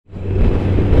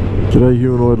G'day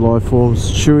humanoid life forms,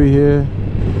 Chewy here,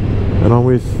 and I'm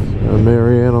with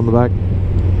Marianne on the back,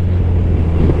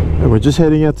 and we're just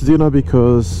heading out to dinner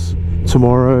because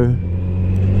tomorrow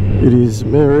it is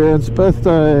Marianne's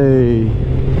birthday.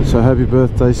 So happy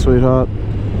birthday, sweetheart.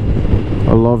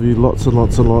 I love you lots and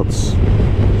lots and lots.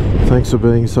 Thanks for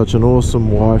being such an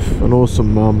awesome wife, an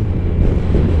awesome mum.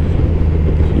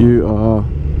 You are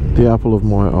the apple of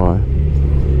my eye.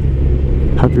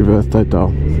 Happy birthday,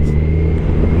 doll.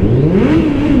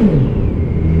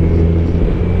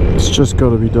 It's just got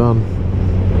to be done.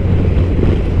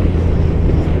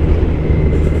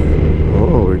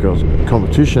 Oh, we got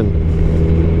competition.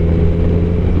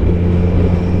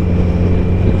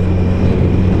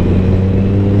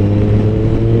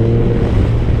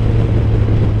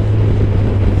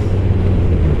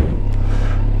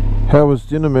 How was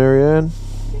dinner, Marianne?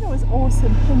 Dinner was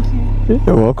awesome, thank you. Yeah,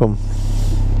 you're welcome.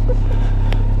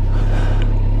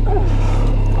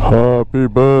 Happy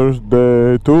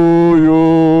birthday to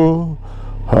you.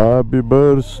 Happy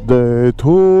birthday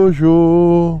to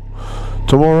you.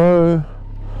 Tomorrow.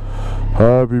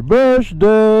 Happy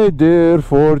birthday, dear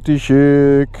 40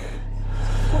 chic.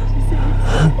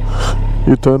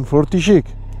 You turn 40 chic.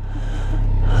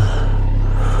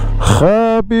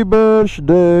 Happy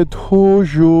birthday to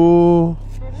you.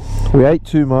 We ate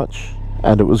too much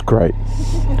and it was great.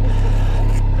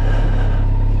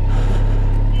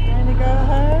 Going to go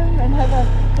home and have our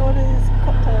daughter's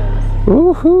cocktails.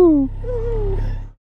 Woohoo!